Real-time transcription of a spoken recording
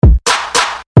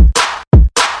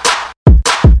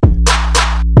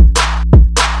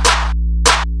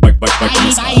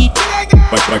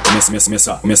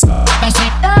começar.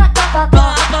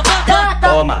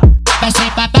 Toma.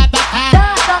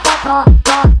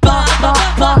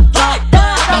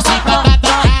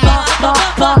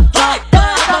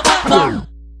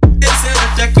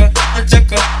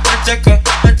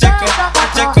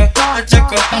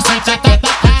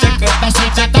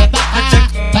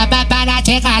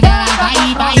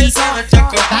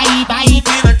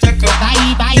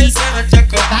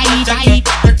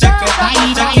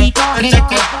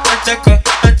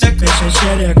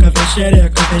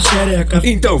 Xereca.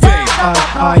 Então vem.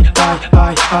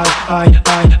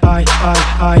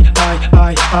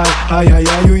 Ai,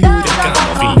 ui. Vem cá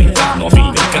novinho.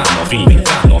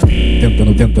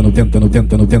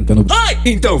 Tentando.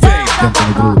 Então vem.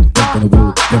 Tenta no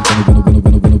bruto.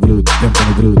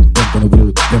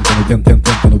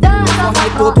 Corre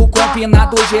todo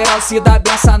combinado, geral se dá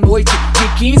bem essa noite. De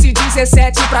 15,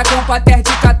 17 pra campo até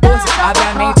de 14. Abre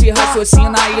a mente,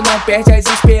 raciocina e não perde as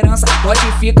esperanças. Pode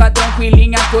ficar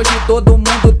tranquilinha que hoje todo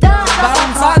mundo tá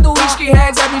balançado. Whisky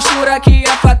Red é a mistura que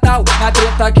é fatal. Na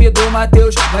treta aqui do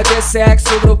Matheus vai ter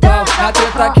sexo grupal. Na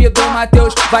treta aqui do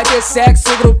Matheus vai ter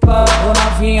sexo grupal. Ô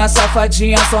novinha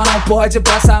safadinha só não pode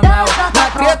passar mal. Na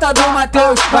treta do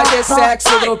Matheus vai ter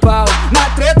sexo grupal. Na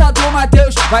treta do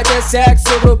Matheus vai ter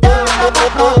sexo grupal.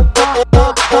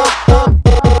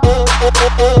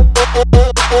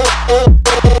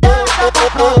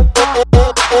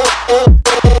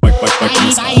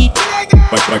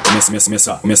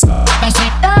 Vai começar.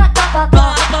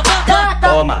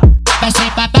 Toma.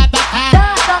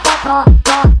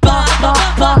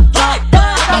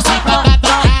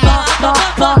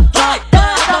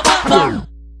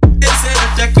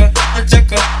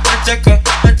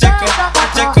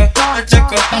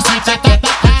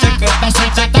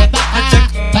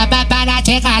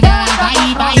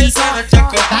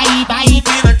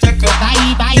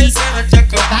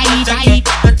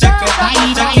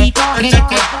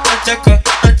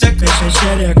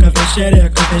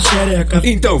 Xereca.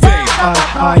 Então vem.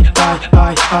 Ai,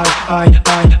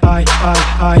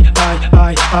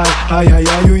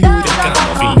 ui. Vem cá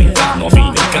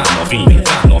novinho.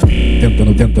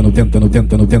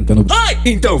 Tentando.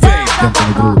 Então vem. Tenta no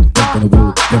bruto.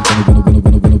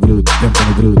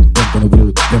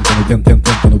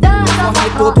 Corre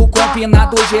todo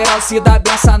combinado, geral se dá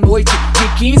bem essa noite. De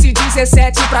 15,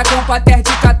 17 pra campo até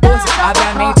de 14. Abre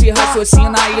a mente,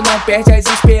 raciocina e não perde as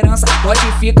esperanças. Pode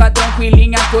ficar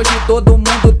tranquilinha que hoje todo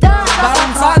mundo tá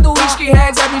balançado. Whisky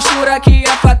Red é a mistura que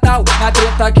é fatal. Na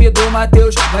treta aqui do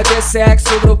Matheus vai ter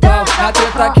sexo grupal. Na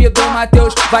treta aqui do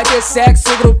Matheus vai ter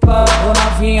sexo grupal. Ô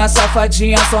novinha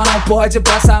safadinha só não pode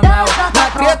passar mal. Na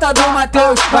treta do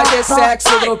Matheus vai ter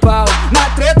sexo grupal. Na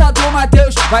treta do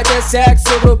Matheus vai ter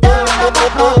sexo grupal.